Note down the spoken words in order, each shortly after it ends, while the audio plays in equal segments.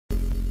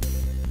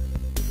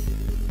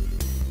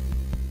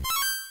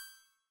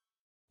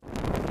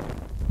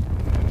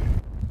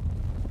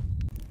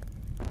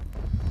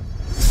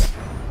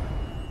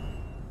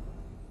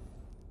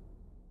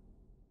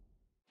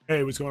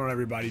Hey, what's going on,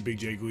 everybody? Big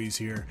J Gleez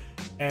here,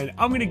 and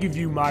I'm going to give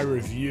you my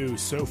review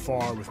so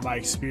far with my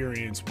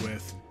experience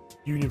with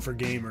Union for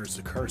Gamers,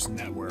 the Curse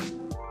network.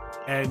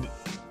 And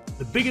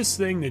the biggest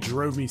thing that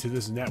drove me to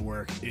this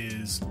network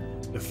is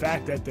the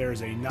fact that there's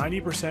a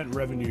 90%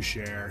 revenue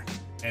share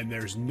and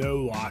there's no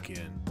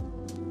lock-in.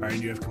 All right,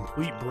 and you have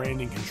complete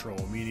branding control,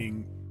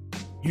 meaning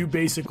you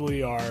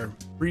basically are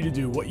free to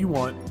do what you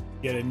want,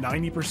 get a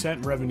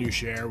 90% revenue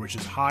share, which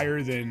is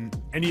higher than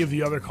any of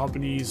the other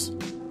companies,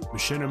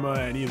 Machinima,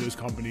 any of those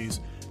companies,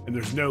 and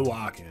there's no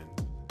lock-in.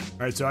 All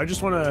right, so I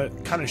just want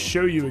to kind of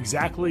show you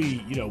exactly,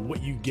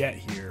 what you get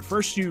here.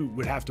 First, you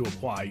would have to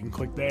apply. You can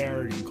click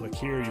there, you can click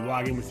here, you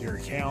log in with your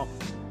account,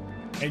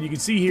 and you can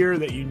see here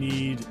that you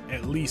need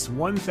at least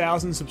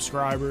 1,000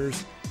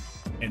 subscribers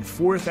and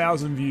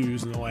 4,000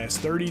 views in the last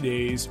 30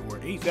 days, or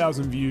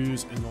 8,000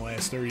 views in the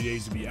last 30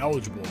 days to be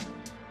eligible.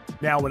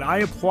 Now, when I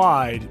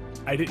applied,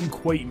 I didn't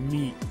quite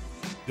meet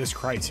this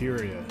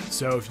criteria.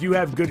 So if you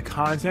have good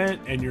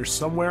content and you're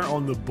somewhere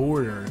on the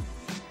border,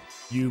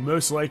 you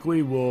most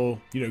likely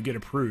will, get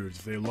approved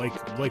if they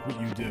like what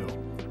you do.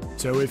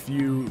 So if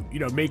you,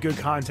 make good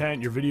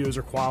content, your videos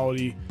are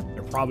quality,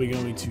 they're probably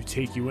going to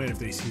take you in if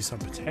they see some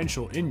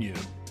potential in you.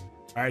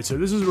 All right, so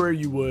this is where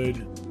you would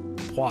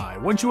apply.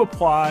 Once you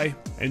apply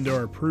and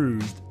are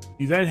approved,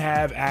 you then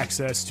have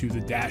access to the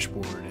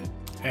dashboard.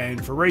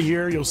 And for right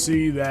here, you'll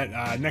see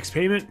that next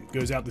payment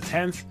goes out the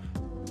 10th.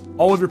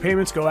 All of your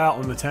payments go out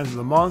on the 10th of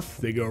the month.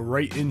 They go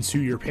right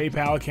into your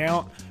PayPal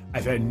account.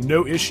 I've had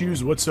no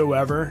issues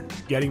whatsoever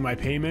getting my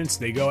payments.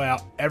 They go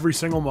out every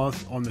single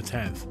month on the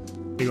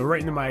 10th. They go right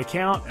into my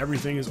account.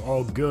 Everything is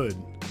all good.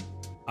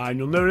 And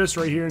you'll notice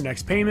right here,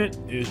 next payment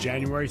is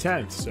January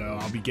 10th. So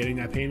I'll be getting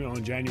that payment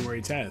on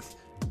January 10th.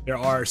 There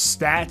are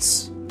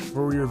stats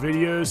for your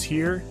videos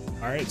here.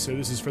 All right, so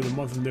this is for the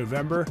month of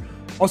November.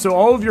 Also,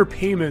 all of your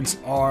payments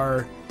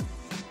are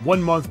 1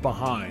 month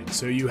behind.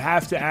 So you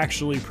have to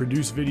actually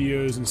produce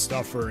videos and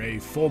stuff for a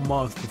full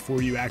month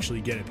before you actually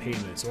get a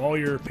payment. So all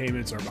your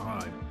payments are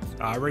behind.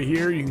 Right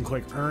here, you can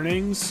click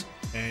earnings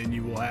and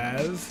you will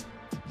have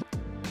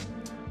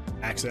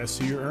access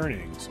to your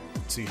earnings.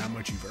 See how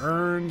much you've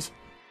earned.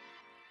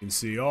 You can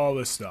see all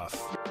this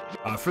stuff.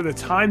 For the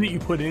time that you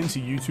put into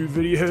YouTube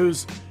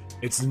videos,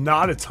 it's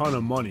not a ton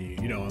of money,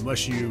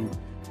 unless you,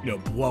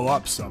 blow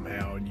up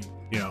somehow and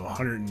you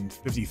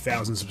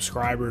 150,000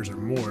 subscribers or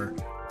more.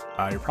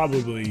 You're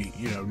probably,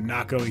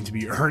 not going to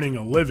be earning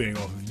a living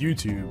off of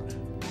YouTube.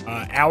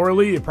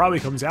 Hourly, it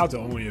probably comes out to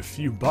only a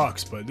few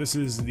bucks, but this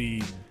is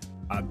the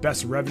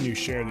best revenue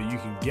share that you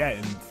can get.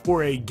 And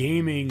for a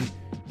gaming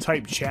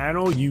type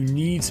channel, you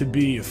need to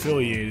be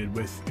affiliated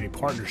with a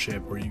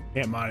partnership where you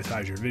can't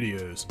monetize your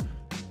videos.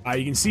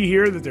 You can see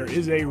here that there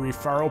is a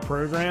referral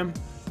program,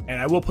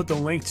 and I will put the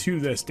link to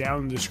this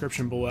down in the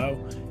description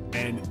below.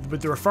 And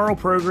with the referral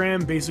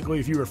program, basically,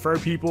 if you refer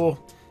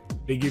people,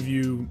 they give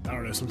you,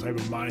 some type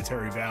of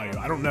monetary value.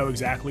 I don't know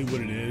exactly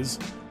what it is.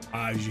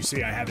 As you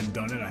see, I haven't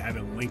done it. I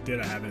haven't linked it.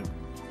 I haven't,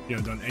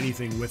 done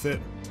anything with it.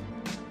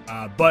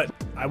 But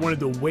I wanted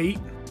to wait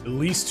at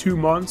least 2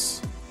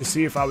 months to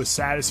see if I was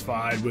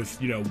satisfied with,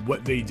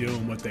 what they do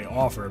and what they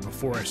offer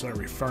before I start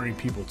referring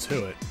people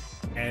to it.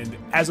 And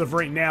as of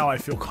right now, I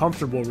feel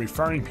comfortable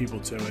referring people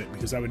to it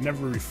because I would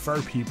never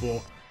refer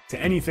people to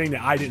anything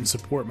that I didn't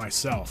support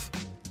myself.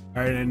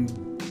 All right, and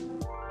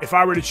if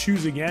I were to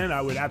choose again,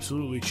 I would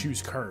absolutely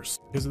choose Curse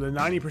because of the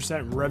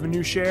 90%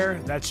 revenue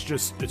share. It's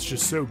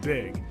just so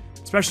big,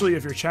 especially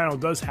if your channel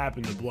does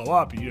happen to blow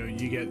up.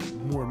 You get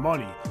more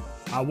money.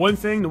 The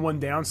one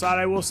downside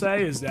I will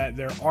say is that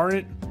there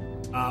aren't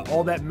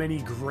all that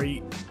many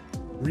great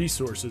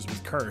resources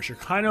with Curse. You're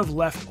kind of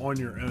left on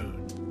your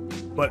own.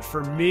 But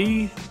for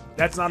me,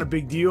 that's not a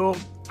big deal.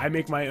 I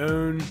make my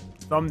own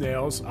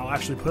thumbnails. I'll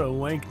actually put a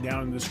link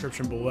down in the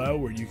description below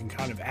where you can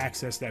kind of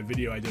access that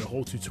video. I did a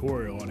whole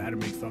tutorial on how to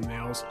make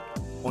thumbnails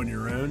on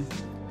your own.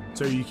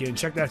 So you can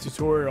check that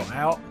tutorial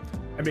out.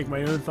 I make my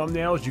own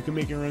thumbnails. You can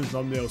make your own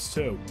thumbnails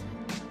too.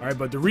 All right,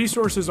 but the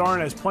resources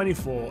aren't as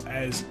plentiful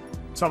as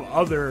some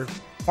other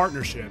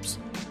partnerships,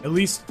 at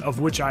least of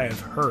which I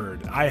have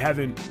heard. I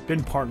haven't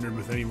been partnered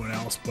with anyone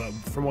else, but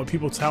from what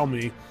people tell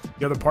me,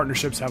 the other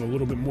partnerships have a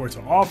little bit more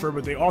to offer,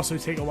 but they also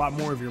take a lot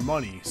more of your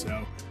money.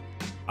 So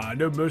I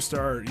know most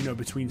are,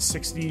 between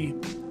 60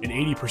 and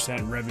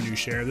 80% revenue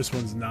share. This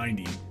one's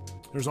 90.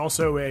 There's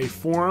also a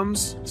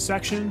forums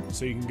section,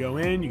 so you can go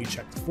in, you can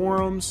check the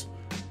forums,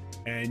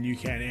 and you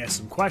can ask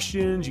some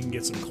questions. You can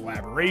get some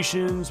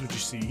collaborations, which you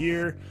see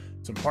here,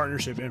 some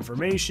partnership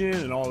information,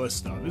 and all this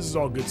stuff. This is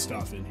all good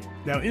stuff in here.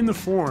 Now, in the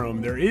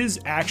forum, there is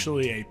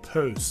actually a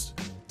post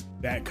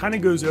that kind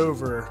of goes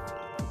over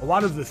a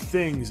lot of the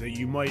things that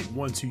you might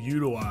want to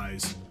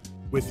utilize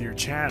with your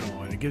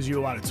channel, and it gives you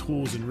a lot of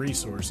tools and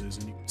resources.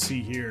 And you can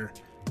see here,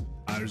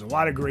 there's a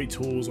lot of great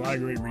tools, a lot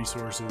of great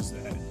resources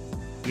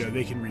that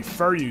they can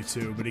refer you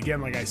to. But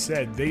again, like I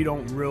said, they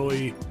don't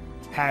really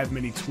have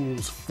many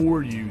tools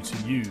for you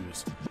to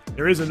use.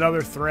 There is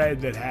another thread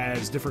that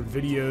has different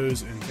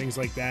videos and things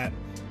like that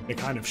that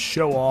kind of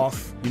show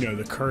off,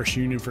 the Curse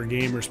Union for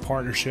Gamers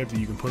partnership that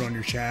you can put on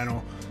your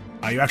channel.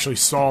 You actually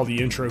saw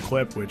the intro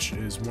clip, which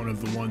is one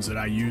of the ones that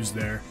I use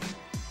there.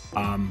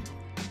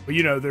 But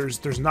you know,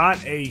 there's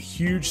not a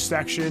huge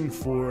section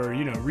for,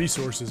 you know,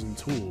 resources and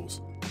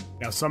tools.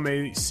 Now, some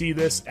may see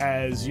this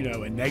as, you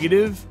know, a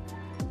negative.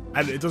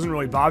 It doesn't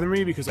really bother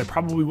me because I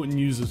probably wouldn't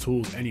use the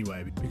tools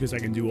anyway, because I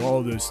can do all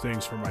of those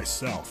things for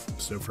myself.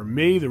 So for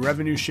me, the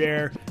revenue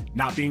share,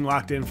 not being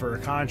locked in for a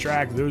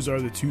contract, those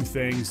are the two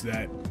things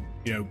that,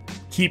 you know,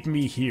 keep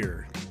me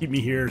here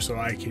so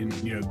I can,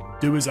 you know,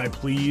 do as I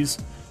please,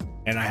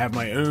 and I have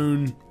my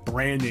own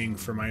branding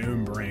for my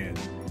own brand.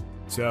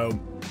 So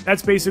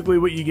that's basically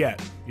what you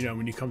get, you know,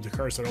 when you come to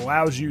Curse. It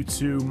allows you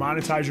to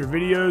monetize your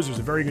videos. There's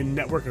a very good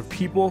network of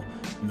people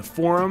in the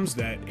forums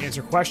that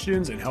answer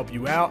questions and help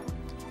you out,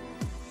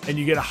 and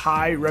you get a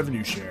high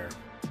revenue share.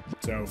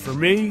 So for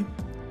me,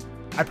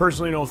 I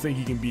personally don't think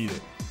you can beat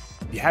it.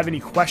 If you have any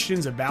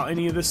questions about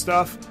any of this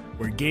stuff,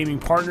 or gaming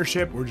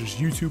partnership, or just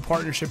YouTube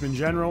partnership in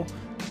general,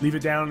 leave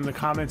it down in the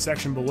comment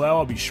section below.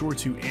 I'll be sure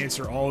to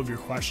answer all of your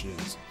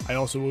questions. I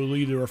also will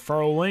leave the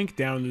referral link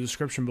down in the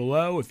description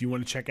below if you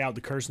want to check out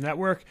the Curse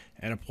Network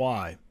and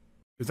apply.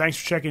 So thanks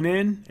for checking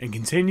in, and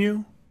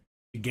continue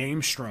to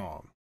game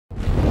strong.